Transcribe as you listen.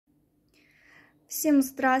Всем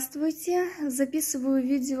здравствуйте! Записываю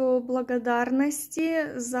видео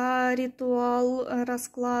благодарности за ритуал,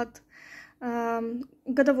 расклад,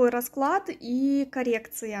 годовой расклад и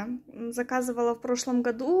коррекция. Заказывала в прошлом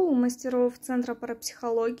году у мастеров Центра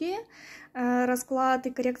Парапсихологии. Расклад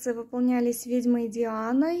и коррекция выполнялись Ведьмой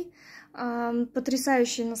Дианой.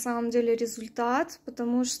 Потрясающий на самом деле результат,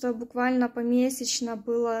 потому что буквально помесячно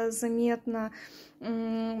было заметно,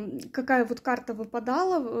 какая вот карта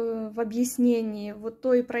выпадала в объяснении, вот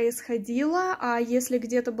то и происходило, а если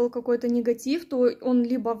где-то был какой-то негатив, то он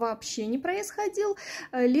либо вообще не происходил,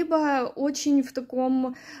 либо очень в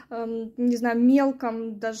таком, не знаю,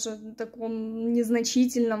 мелком, даже таком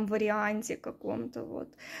незначительном варианте каком-то, вот.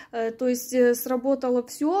 То есть сработало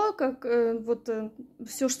все, как вот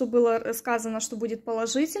все, что было сказано, что будет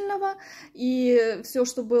положительного, и все,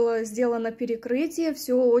 что было сделано перекрытие,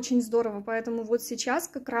 все очень здорово, поэтому вот сейчас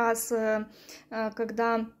как раз,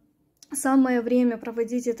 когда самое время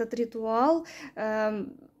проводить этот ритуал,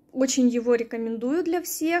 очень его рекомендую для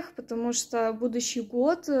всех, потому что будущий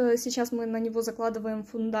год, сейчас мы на него закладываем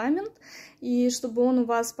фундамент, и чтобы он у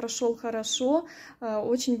вас прошел хорошо,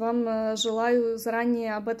 очень вам желаю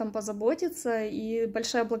заранее об этом позаботиться, и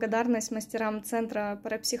большая благодарность мастерам Центра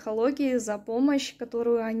Парапсихологии за помощь,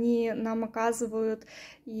 которую они нам оказывают,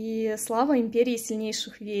 и слава империи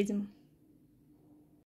сильнейших ведьм!